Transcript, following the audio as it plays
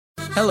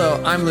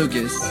Hello, I'm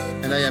Lucas,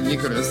 And I am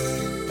Nicolas,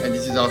 and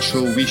this is our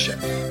show We Chef.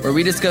 where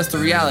we discuss the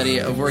reality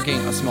of working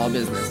a small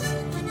business.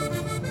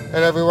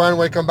 Hello everyone,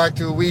 welcome back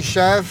to We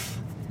Chef.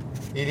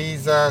 It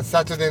is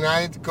Saturday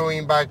night,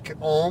 going back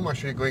home,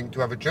 actually going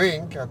to have a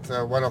drink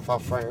at one of our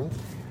friends.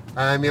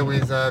 I'm here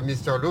with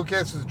Mr.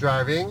 Lucas, who's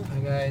driving, Hi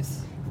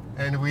guys.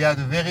 and we had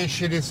a very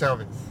shitty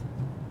service.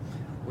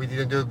 We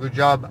didn't do a good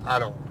job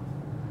at all.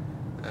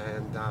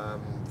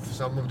 And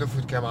some of the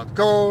food came out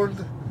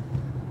cold,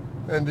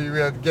 and we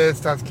had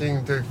guests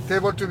asking the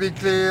table to be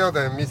cleared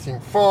and missing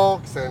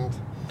forks, and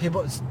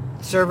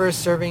Servers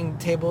serving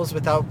tables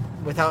without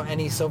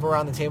any silverware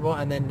on the table,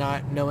 and then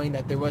not knowing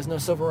that there was no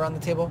silverware on the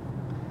table,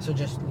 so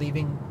just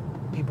leaving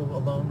people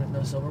alone with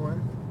no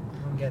silverware.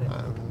 I don't get it.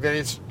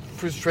 very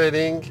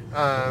frustrating.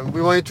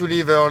 We wanted to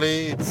leave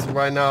early. It's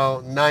right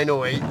now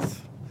 9:08,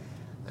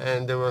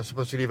 and they were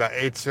supposed to leave at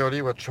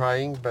 8:30. We're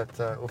trying, but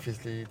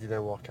obviously it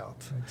didn't work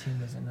out. Our team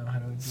doesn't know how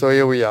to. So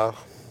here we are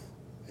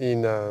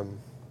in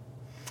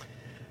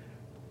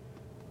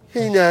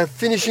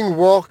finishing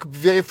work,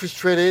 very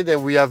frustrated,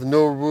 and we have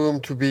no room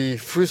to be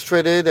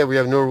frustrated, and we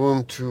have no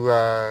room to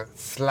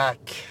slack.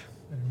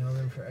 There's no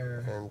room for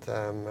error.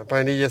 And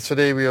apparently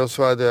yesterday we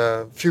also had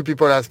a few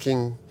people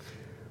asking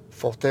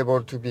for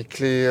table to be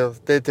cleared,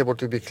 their table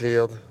to be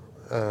cleared,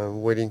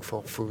 waiting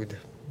for food.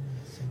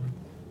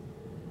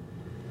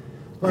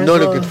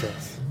 Not a good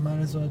face. Might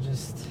as well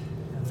just.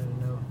 I don't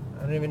know.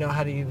 I don't even know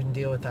how to even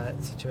deal with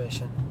that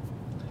situation.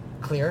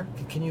 Clear?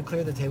 Can you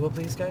clear the table,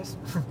 please, guys?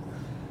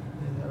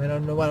 I mean, I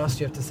don't know what else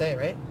you have to say,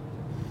 right?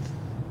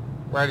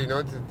 Well, you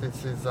know,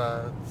 this is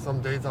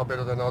some days are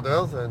better than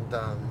others, and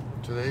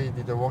today it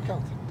didn't work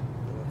out.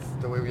 That's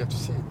the way we have to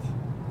see it.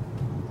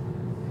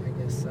 I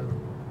guess so.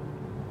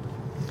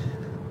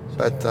 It's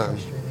But, very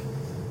frustrating.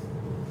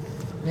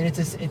 I mean,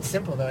 it's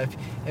simple though.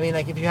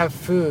 If you have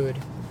food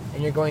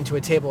and you're going to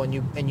a table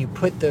and you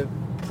put the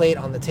plate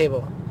on the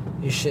table,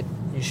 you should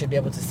be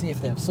able to see if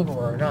they have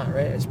silverware or not,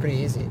 right? It's pretty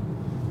easy.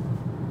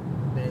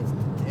 I mean,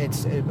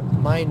 it's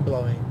mind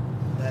blowing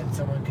that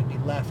someone could be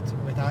left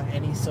without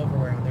any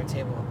silverware on their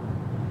table.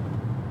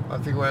 I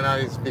think right now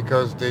it's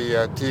because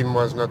the team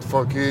was not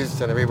focused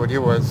and everybody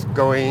was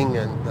going,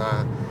 and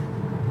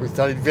we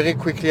started very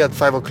quickly at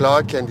 5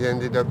 o'clock, and it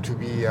ended up to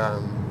be a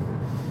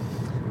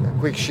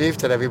quick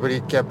shift, and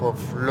everybody kept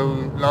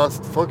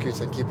lost focus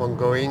and keep on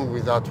going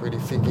without really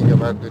thinking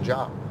about the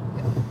job.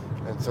 Yeah.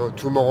 And so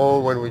tomorrow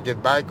when we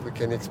get back, we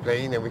can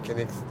explain and we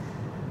can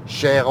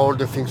share all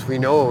the things we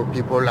know.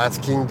 People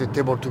asking the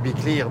table to be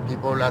clear,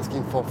 people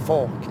asking for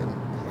fork and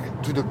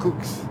to the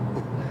cooks.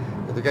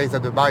 And the guys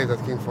at the bar is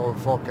asking for a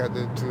fork to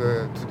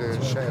the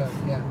chef.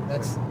 Yeah,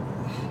 that's. I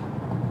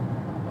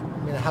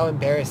mean, how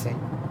embarrassing.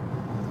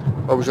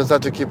 But we just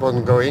have to keep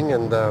on going,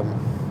 and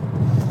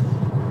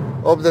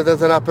hope that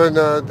doesn't happen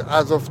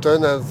as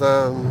often as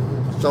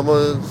some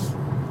others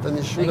than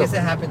it should. I guess it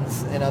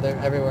happens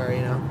everywhere,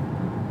 you know.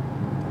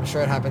 I'm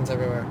sure it happens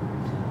everywhere.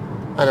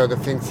 I know the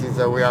thing is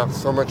that we are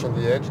so much on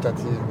the edge that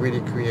it really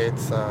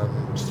creates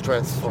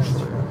stress for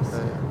sure.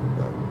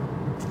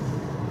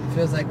 It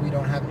feels like we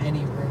don't have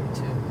any room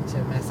to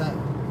mess up.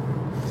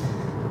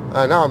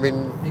 No, I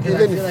mean, Because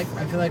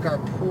I feel like our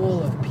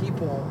pool of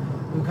people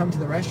who come to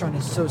the restaurant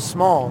is so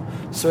small.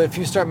 So if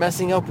you start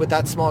messing up with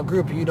that small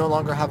group, you no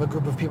longer have a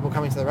group of people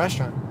coming to the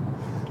restaurant.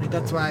 Like,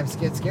 that's what I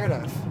get scared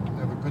of. you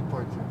have a good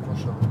point for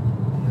sure.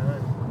 You know,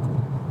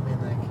 I mean,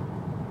 like,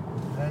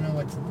 I don't know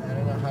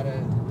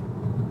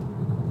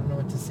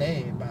what to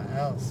say about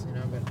else, you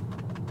know,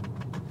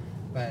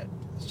 but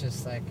it's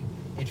just like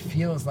it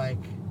feels like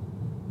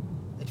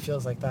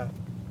that.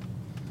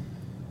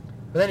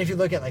 But then if you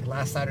look at like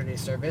last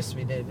Saturday's service,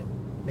 we did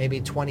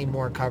maybe 20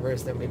 more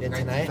covers than we did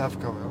tonight. 95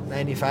 covers.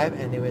 95,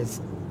 and it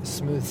was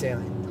smooth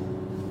sailing.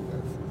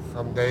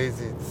 Some days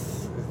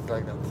it's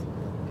like that.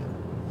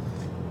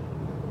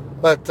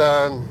 But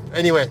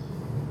anyway,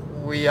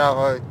 we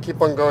are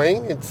keep on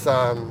going. It's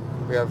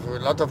we have a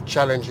lot of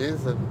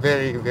challenges,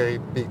 very, very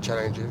big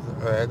challenges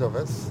ahead of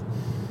us,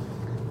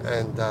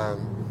 and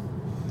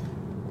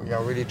we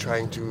are really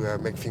trying to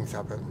make things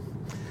happen.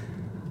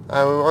 We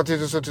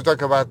wanted also to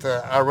talk about,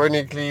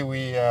 ironically,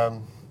 we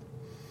have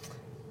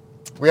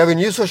a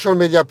new social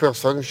media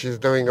person. She's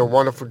doing a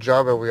wonderful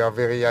job, and we are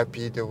very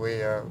happy the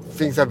way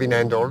things have been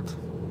handled.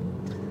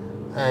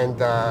 And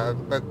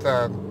but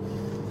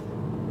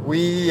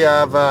we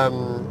have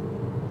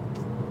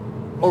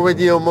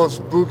already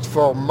almost booked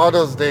for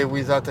Mother's Day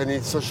without any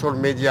social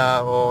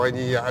media or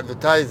any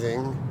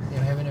advertising. Yeah,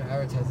 we haven't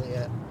advertised it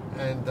yet.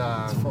 And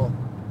It's full.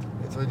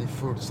 it's already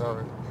full, so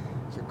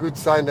it's a good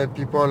sign that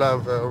people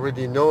have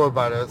already know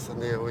about us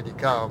and they already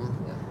come.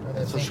 Yeah, or And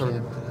they're thinking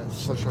about us.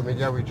 social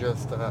media, we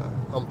just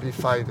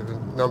amplify the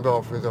number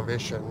of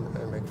reservations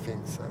and make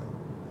things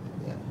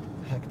Yeah,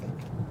 hectic.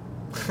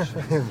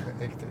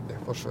 hectic, yeah,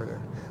 for sure. Yeah.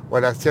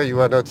 Well, last year you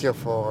were not here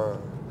for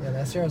Yeah,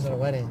 last year I was at a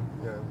wedding.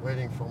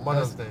 waiting for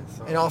Mother's Day.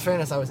 So. In all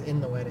fairness, I was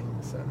in the wedding,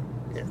 so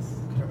Yes.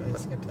 couldn't really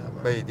skip that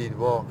one. But it did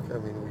work. I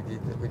mean,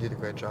 we did a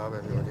great job.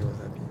 Everybody was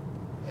happy.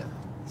 Yeah,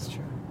 it's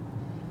true.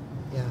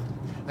 Yeah.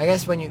 I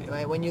guess when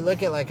you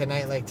look at like a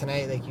night like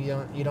tonight, like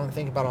you don't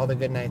think about all the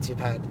good nights you've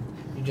had.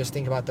 You just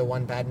think about the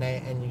one bad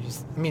night, and you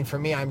just. I mean, for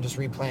me, I'm just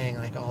replaying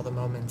like all the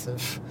moments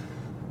of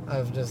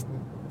just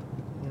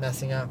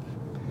messing up.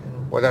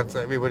 Well, that's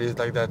everybody's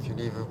like that. You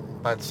leave a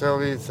bad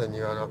service and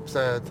you're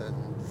upset, and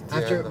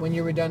After when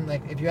you were done,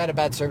 like if you had a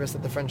bad service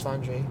at the French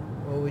Laundry,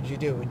 what would you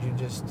do? Would you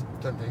just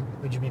something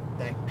would you be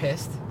like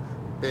pissed?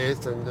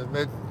 based, and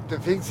the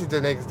thing is the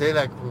next day,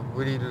 like we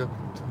really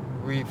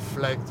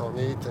reflect on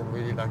it and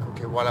really like,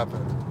 okay, what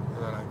happened?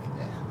 You know, like,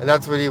 and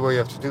that's really what you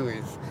have to do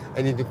is,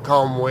 and in a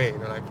calm way, you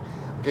know, like,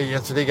 okay,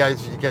 yesterday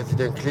guys, you guys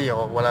didn't clear,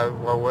 or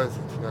what was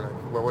it? You know,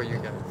 like, where were you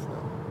guys? You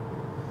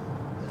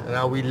know? And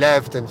now we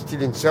left and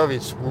still in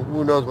service.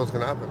 Who knows what's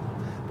gonna happen?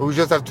 But we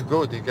just have to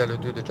go. They gotta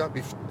do the job.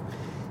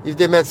 If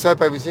they mess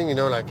up everything, you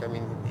know, like, I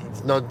mean,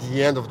 it's not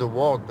the end of the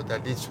world, but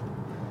at least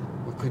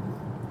we could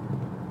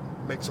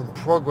make some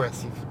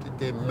progress if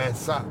they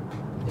mess up.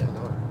 Yeah. You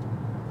know?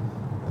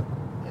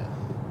 Yeah.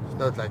 It's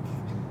not like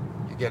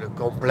you get a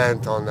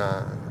complaint on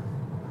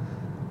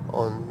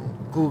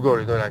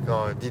Google, you know, like,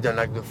 oh, I didn't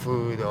like the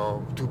food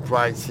or too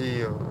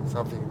pricey or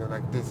something, you know,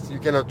 like this. You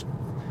cannot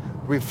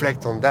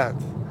reflect on that.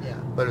 Yeah.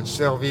 But a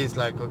service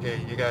like, okay,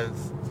 you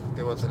guys,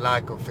 there was a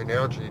lack of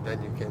energy,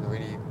 then you can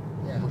really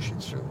push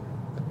it through.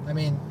 I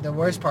mean, the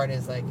worst part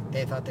is like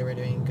they thought they were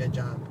doing a good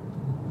job.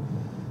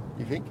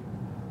 You think?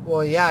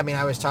 Well, yeah. I mean,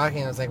 I was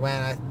talking. I was like,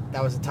 man,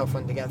 that was a tough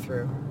one to get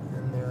through.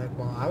 And they're like,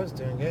 well, I was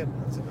doing good.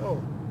 And I was like,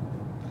 oh,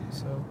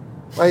 so.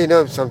 Well, you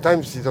know,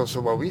 sometimes it's also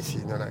what we see,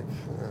 you know, like.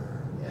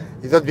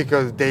 It's not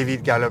because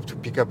David got up to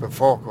pick up a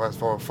fork or ask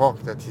for a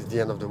fork that is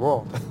the end of the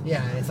world.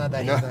 Yeah, it's not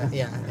that.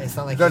 It's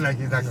not like. It's not like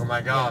he's like, oh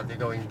my God, they're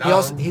going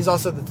down. He's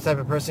also the type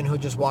of person who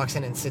just walks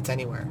in and sits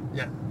anywhere.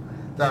 Yeah.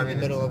 In the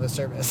middle of a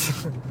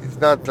service. It's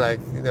not like,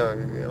 you know,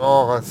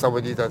 or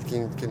somebody's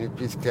asking, can you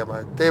please clear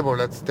my table?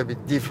 That's a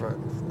bit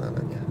different. It's not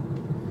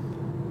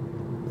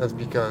like, that's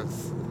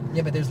because.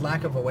 Yeah, but there's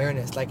lack of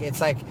awareness. Like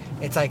it's like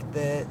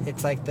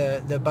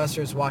the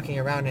busser's walking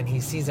around and he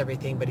sees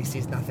everything, but he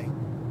sees nothing,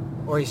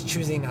 or he's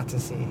choosing not to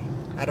see.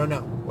 I don't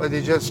know. Well,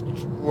 they're just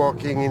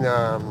walking in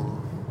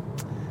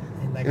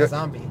like a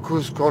zombie.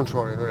 Cruise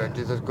control, you know, like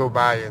they just go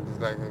by and it's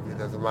like it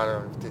doesn't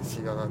matter if they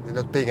see or not. They're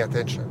not paying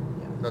attention,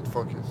 not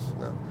focused.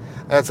 No.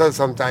 And that's why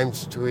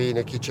sometimes to in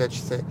a kitchen she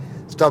say,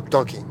 stop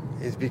talking.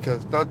 It's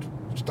because not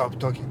stop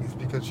talking. It's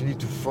because you need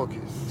to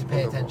focus. To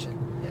pay attention.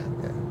 Yeah.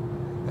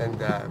 And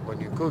when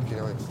you cook, you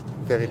know, it's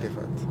very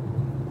different.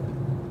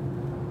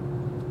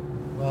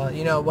 Well,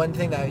 you know, one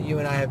thing that you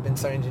and I have been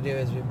starting to do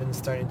is we've been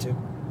starting to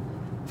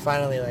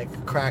finally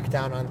like crack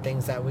down on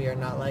things that we are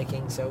not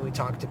liking. So we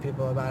talk to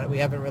people about it. We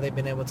haven't really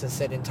been able to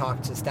sit and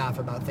talk to staff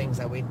about things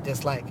that we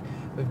dislike.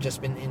 We've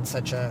just been in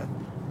such a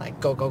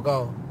like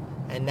go.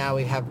 And now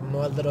we have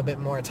a little bit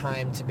more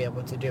time to be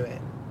able to do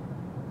it.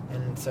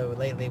 And so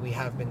lately we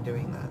have been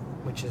doing that,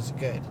 which is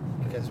good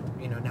because,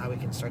 you know, now we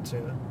can start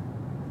to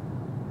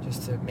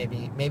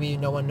maybe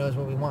no one knows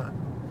what we want.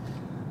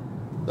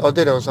 Oh,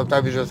 they know.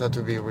 Sometimes you just have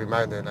to be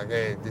reminded, like,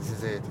 hey, this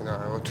is it. You know,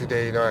 or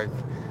today, you know, like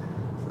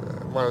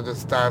one of the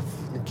staff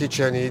in the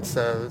kitchen eats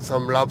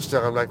some lobster.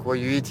 I'm like, what are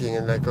you eating?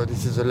 And like, oh,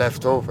 this is a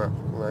leftover.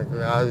 I'm like,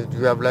 do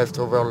you have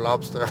leftover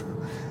lobster?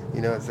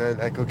 You know, so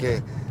like,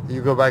 okay,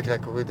 you go back,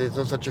 like, okay, there's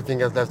no such a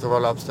thing as leftover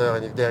lobster,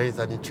 and if there is,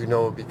 I need to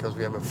know because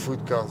we have a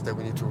food cost that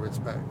we need to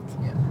respect.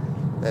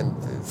 Yeah.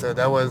 And so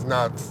that was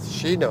not,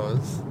 she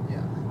knows,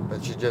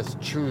 but she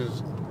just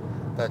chose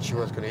that she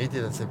was going to eat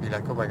it and say, be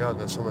like, oh my God,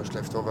 there's so much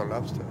leftover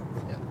lobster.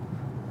 Yeah,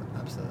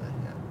 absolutely,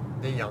 yeah.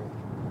 They're young.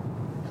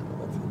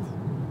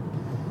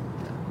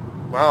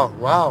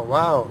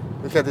 Wow.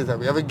 Look at this.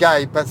 We have a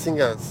guy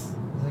passing us.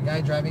 There's a guy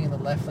driving in the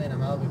left lane of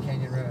Malibu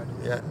Canyon Road.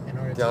 Yeah. In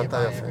order to get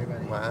by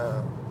everybody.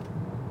 Wow.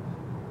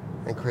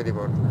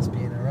 Incredible. Must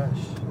be in a rush.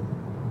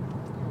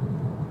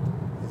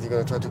 Is he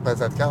going to try to pass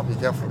that car? Be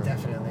careful.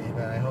 Definitely,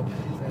 but I hope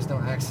there's no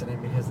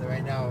accident because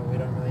right now we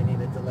don't really need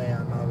a delay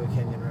on Malibu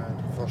Canyon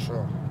Road. For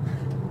sure.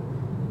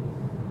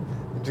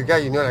 The guy,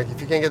 you know, like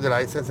if you can get the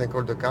license and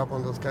call the cop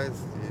on those guys,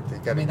 they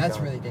can. I mean, that's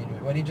really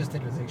dangerous. What he just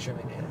did was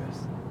extremely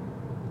dangerous.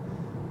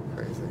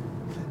 Crazy.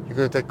 You're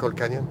going to take Cold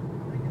Canyon?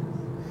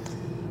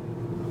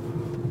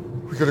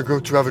 We're going to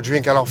go to have a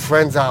drink at our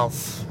friend's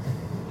house.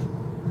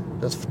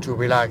 Just to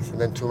relax. And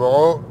then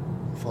tomorrow,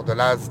 for the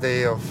last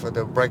day of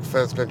the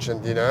breakfast, lunch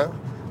and dinner,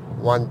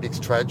 one big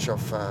stretch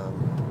of...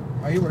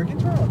 Are you working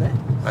tomorrow all day?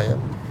 I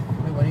am.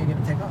 Wait, when are you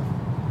going to take off?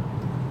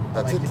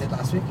 That's like it. you did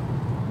last week?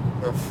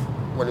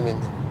 What do you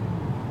mean?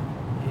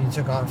 You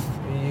took off.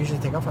 You usually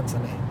take off on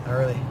Sunday,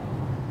 early.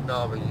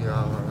 No, but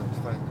it's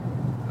fine.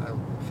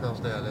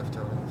 First day I left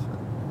early. So.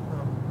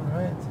 Oh, all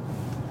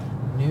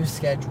right. New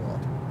schedule.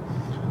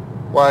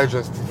 Why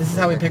just... This is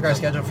how we pick our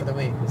schedule for the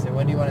week. We say,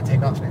 when do you want to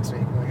take off next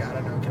week? We're like, I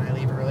don't know. Can I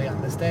leave early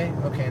on this day?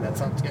 Okay, that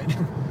sounds good.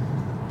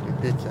 You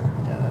pick,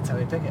 Yeah, that's how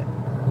we pick it.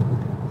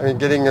 I mean,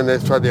 getting an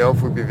extra day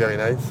off would be very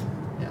nice.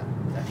 Yeah,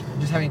 definitely.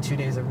 Just having 2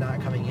 days of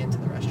not coming into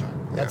the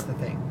restaurant. That's the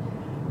thing.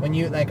 When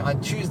you, like, on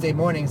Tuesday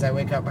mornings, I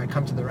wake up, I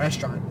come to the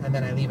restaurant, and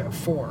then I leave at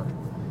 4.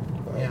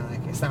 You know,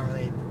 like, it's not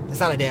really It's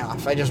not a day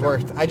off. I just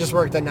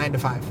worked a 9 to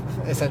 5,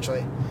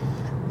 essentially.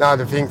 Now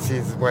the thing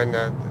is when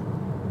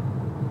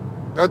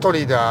not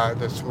only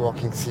the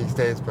working 6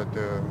 days, but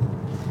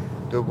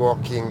the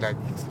working like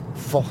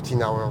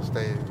 14 hours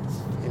days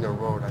in a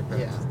row like that.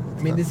 Yeah.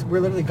 I mean, we're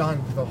literally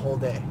gone for the whole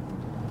day.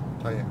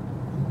 Oh yeah.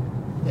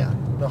 Yeah,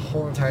 the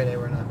whole entire day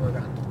we're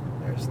gone.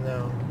 There's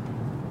no.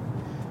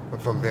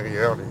 But from very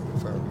early.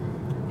 So.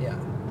 Yeah.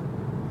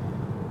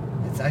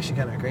 It's actually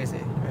kind of crazy,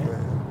 right?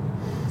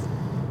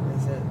 Yeah.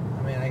 Is it?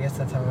 I mean, I guess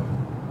that's how.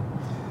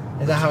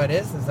 Is that how it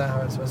is? Is that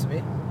how it's supposed to be?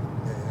 Yeah.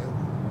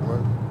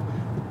 Well,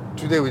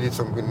 today we did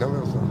some good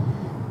numbers though.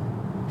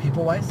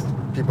 People-wise?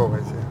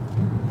 People-wise, yeah.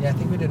 Yeah, I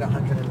think we did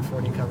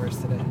 140 covers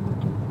today.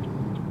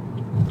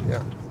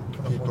 Yeah.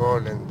 People,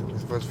 and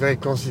it was very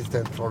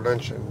consistent for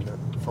lunch and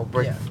for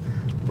breakfast. Yeah.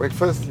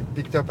 Breakfast it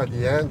picked up at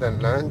the end,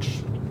 and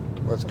lunch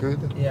was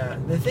good. Yeah.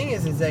 The thing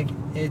is like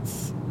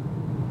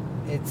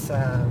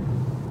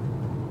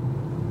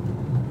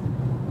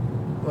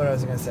what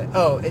was I gonna say?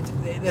 Oh,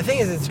 the thing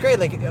is, it's great.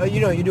 Like,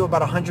 you do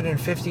about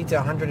 150 to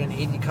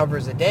 180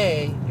 covers a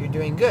day. You're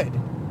doing good.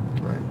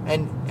 Right.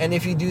 And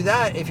if you do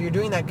that, if you're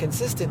doing that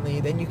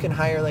consistently, then you can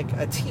hire like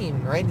a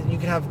team, right? And you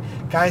can have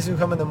guys who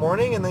come in the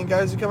morning and then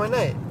guys who come at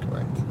night.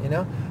 Right. You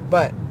know,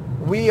 but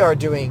we are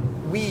doing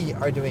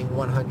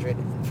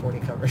 140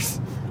 covers.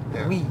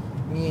 Yeah. Me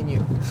and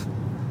you.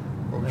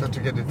 Well, we try to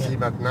get the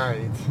team at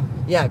night.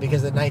 Yeah,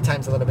 because the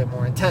nighttime's a little bit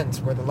more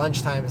intense, where the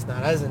lunchtime is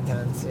not as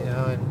intense,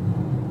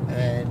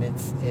 and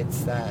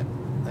it's that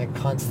like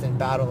constant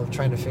battle of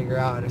trying to figure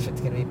out if it's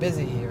going to be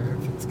busy or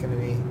if it's going to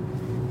be,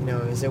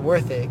 is it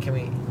worth it? Can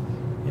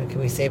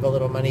we save a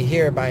little money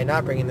here by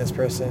not bringing this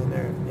person,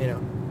 or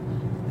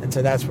and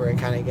so that's where it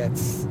kind of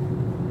gets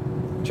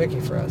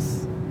tricky for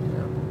us.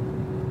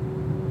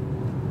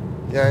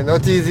 Yeah,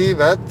 not easy,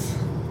 but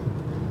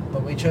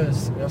we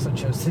also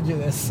chose to do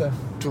this. So.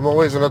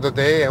 Tomorrow is another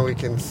day, and we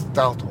can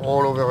start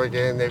all over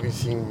again,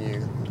 everything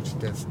new.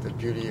 That's the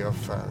beauty of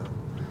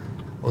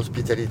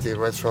hospitality,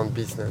 restaurant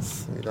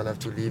business. We don't have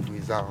to live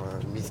with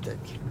our mistake.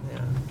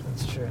 Yeah,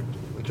 that's true.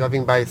 We're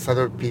driving by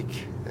Saddle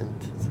Peak, and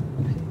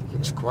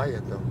it's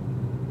quiet though.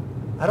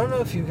 I don't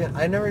know if you can.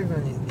 I never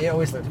even. It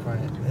always looked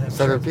quiet.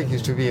 Saddle Peak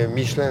used to be a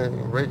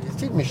Michelin. It's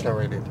still Michelin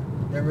rated.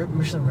 They're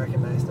Michelin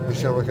recognized.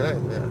 Michelin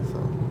recognized, yeah. So.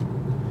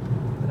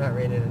 They're not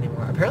rated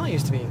anymore. Apparently, it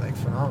used to be like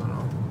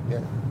phenomenal.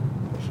 Yeah.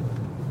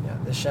 Yeah,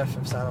 the chef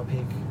of Saddle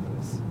Peak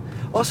was.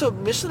 Also,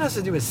 Michelin has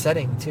to do with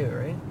setting too,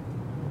 right?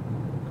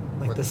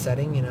 Like what? The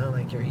setting,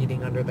 like you're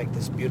eating under like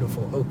this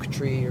beautiful oak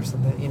tree or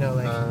something,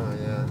 like.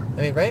 Yeah.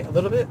 I mean, right? A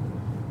little bit.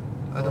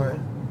 I don't know.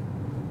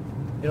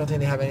 You don't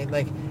think they have any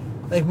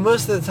like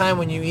most of the time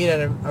when you eat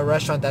at a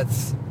restaurant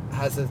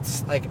has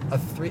it's like a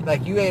 3,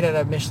 like you ate at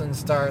a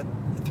 3-star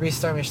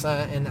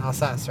Michelin in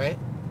Alsace, right?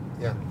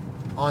 Yeah.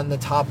 On the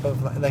top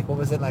of like what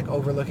was it, like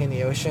overlooking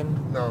the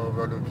ocean? No,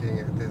 overlooking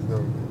it. There's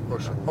no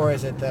ocean. Or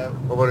is it the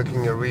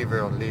overlooking a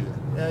river, Lille?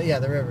 Yeah,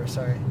 the river.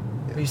 Sorry,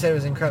 Yeah. but you said it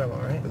was incredible,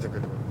 right? That's a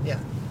good one. Yeah.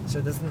 So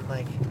it doesn't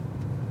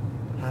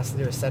has to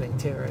do with setting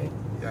too, right?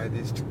 Yeah, it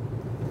is.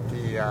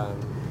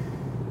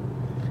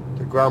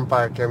 The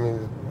grandpa came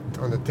in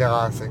on the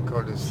terrace and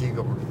called the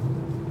seagull.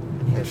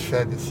 And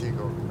fed the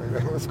seagull.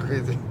 That was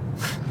crazy.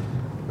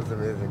 It was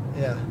amazing.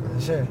 Yeah,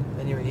 sure.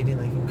 And you were eating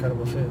like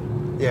incredible food.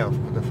 Yeah,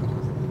 the food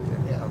was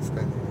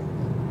outstanding.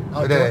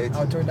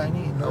 Outdoor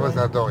dining? I was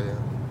outdoor, yeah.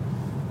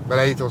 But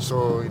I ate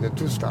also in a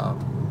 2-star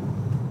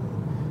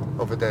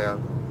over there,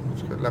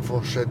 La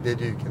Fourchette des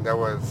Ducs, and that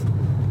was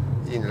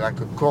in like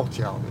a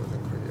courtyard. It was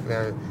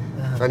incredible.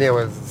 Funny, I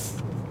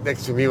was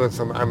next to me with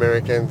some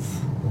Americans.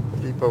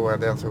 People were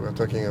there, so we were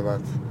talking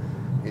about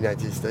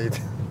United States.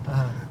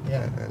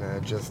 Yeah. And I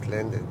just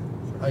landed.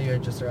 Oh, you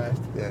had just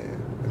arrived? Yeah.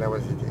 And I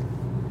was eating,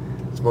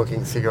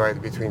 smoking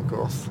cigarette between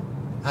course.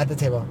 At the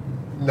table?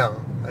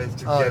 No, I used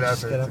to get up.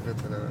 Get up.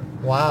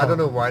 Wow. I don't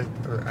know why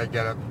I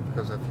get up,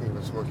 because I think he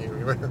was smoking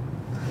everywhere.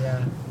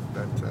 Yeah.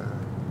 But.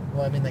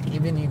 Well, I mean, like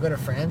even you go to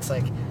France,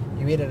 like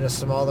you eat at a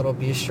small little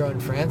bistro in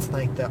France, and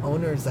like the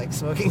owner's like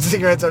smoking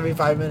cigarettes every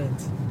 5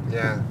 minutes.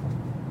 Yeah.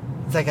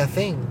 It's like a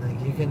thing. Like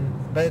you can.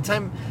 By the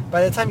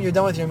time you're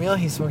done with your meal,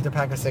 he smoked a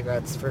pack of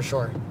cigarettes for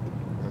sure.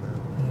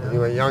 When you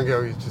were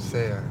younger, we used to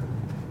say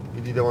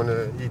you didn't want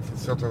to eat in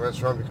certain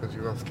restaurant because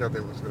you were scared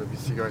there was going to be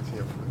cigarettes in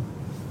your food.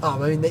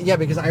 Oh, I mean, yeah,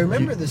 because I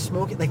remember the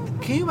smoking. Like,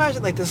 can you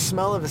imagine like the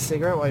smell of a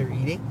cigarette while you're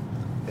eating?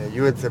 Yeah,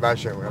 you and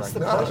Sebastian were What's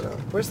like, the no.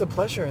 Where's the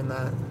pleasure in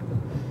that?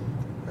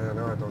 I don't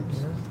know. I don't.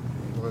 Yeah.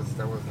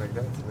 That was like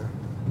that.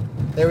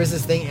 There was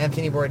this thing.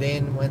 Anthony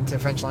Bourdain went to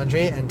French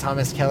Laundry, and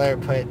Thomas Keller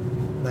put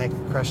like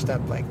crushed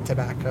up like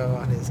tobacco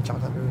on his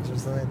chocolate mousse or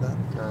something like that.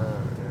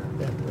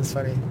 Yeah, it was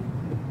funny.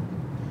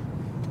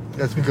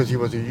 That's because he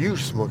was a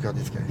huge smoker,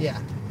 this guy.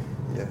 Yeah.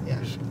 Yeah.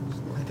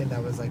 I think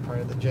that was like part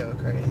of the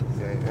joke, right?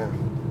 Yeah.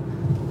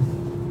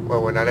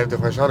 Well, when I left the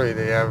French Laundry,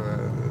 they have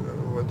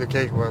the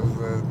cake was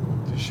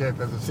the chef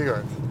as a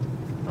cigarette.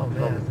 Oh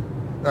man.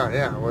 Oh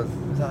yeah, I was.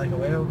 Was that like a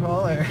wake-up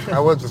call, or? I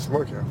was a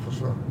smoker for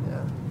sure.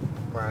 Yeah.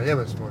 Well, I am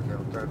a smoker.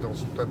 I don't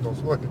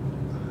smoke.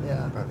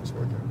 Yeah. I'm a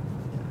smoker.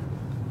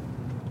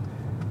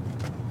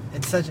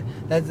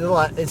 that's a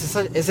lot.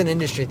 It's an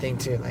industry thing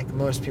too. Like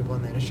most people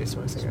in the industry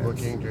smoke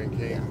cigarettes. Smoking,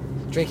 drinking, Yeah.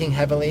 Drinking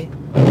heavily.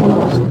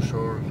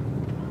 social,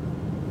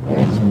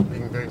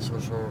 being very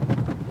social,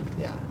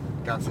 Yeah.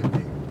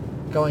 gossiping.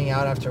 Going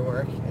out after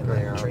work and Going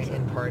like out,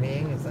 drinking,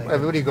 partying. It's like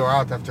Everybody go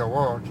out after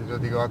work. You know,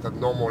 they go out at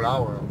normal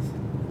hours.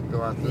 You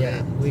go out yeah,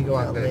 late. we go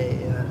and out then- late.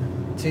 Yeah.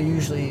 To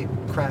usually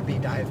crappy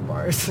dive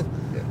bars.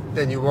 Yeah.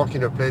 Then you walk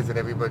in a place that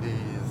everybody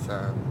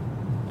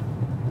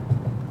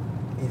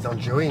is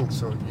enjoying,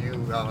 so you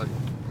are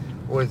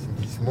always in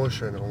this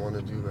motion. I want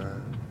to do,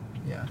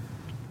 yeah.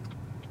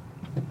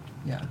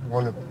 Yeah.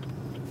 want to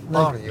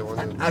Like, party. You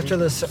want to after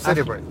the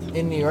celebrate.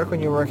 in New York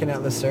when you're working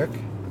at Le Cirque,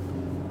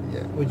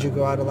 Yeah, would you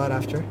go out a lot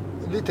after?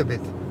 a little bit,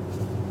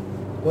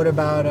 What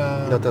about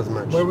not as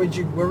much. where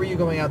were you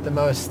going out the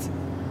most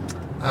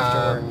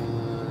after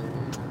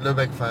work? Le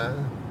Bec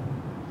Fin.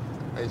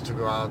 I used to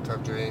go out,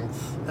 have drinks.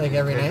 Like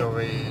every night?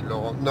 Gregory,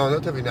 Laurent. No,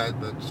 not every night,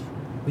 but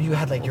Well, you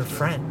had like your Often.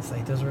 friends.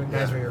 Like those were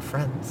guys Yeah. were your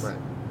friends. right.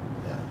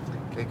 Yeah.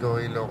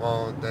 Gregory,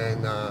 Laurent. Then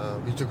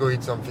we used to go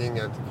eat something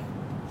at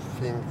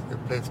a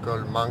place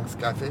called Monk's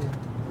Cafe.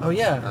 Oh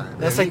yeah.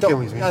 That's yeah, like you came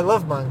with me. I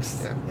love monks.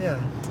 Yeah.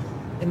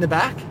 Yeah. In the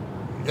back?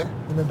 Yeah,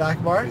 In the back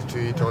we bar? used to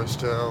eat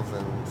oysters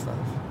and stuff.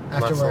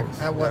 After work.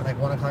 Mussels, At what, yeah. like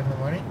 1 o'clock in the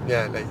morning?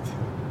 Yeah, late.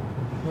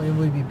 Will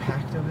we be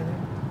packed over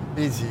there?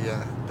 Busy,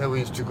 yeah. Then we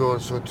used to go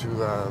also to,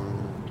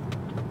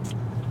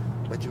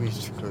 what do we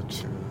used to go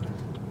to?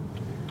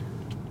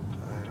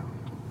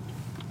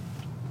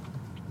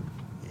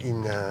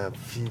 In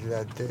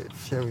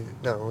Philadelphia,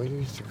 we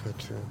used to go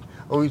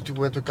to,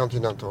 went to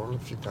Continental a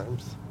few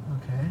times.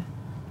 Okay.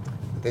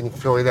 Then in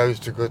Florida, I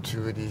used to go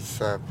to this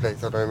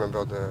place, I don't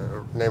remember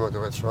the name of the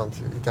restaurant,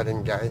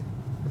 Italian guy.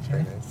 It's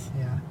very Okay. nice.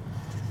 Yeah.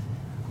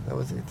 That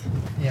was it.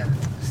 Yeah.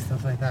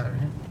 Stuff like that,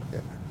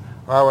 right?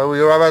 All right, well, we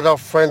arrived at our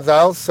friend's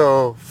house,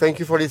 so thank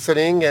you for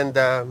listening, and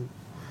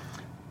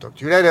talk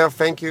to you later.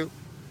 Thank you.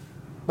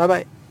 Bye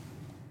bye.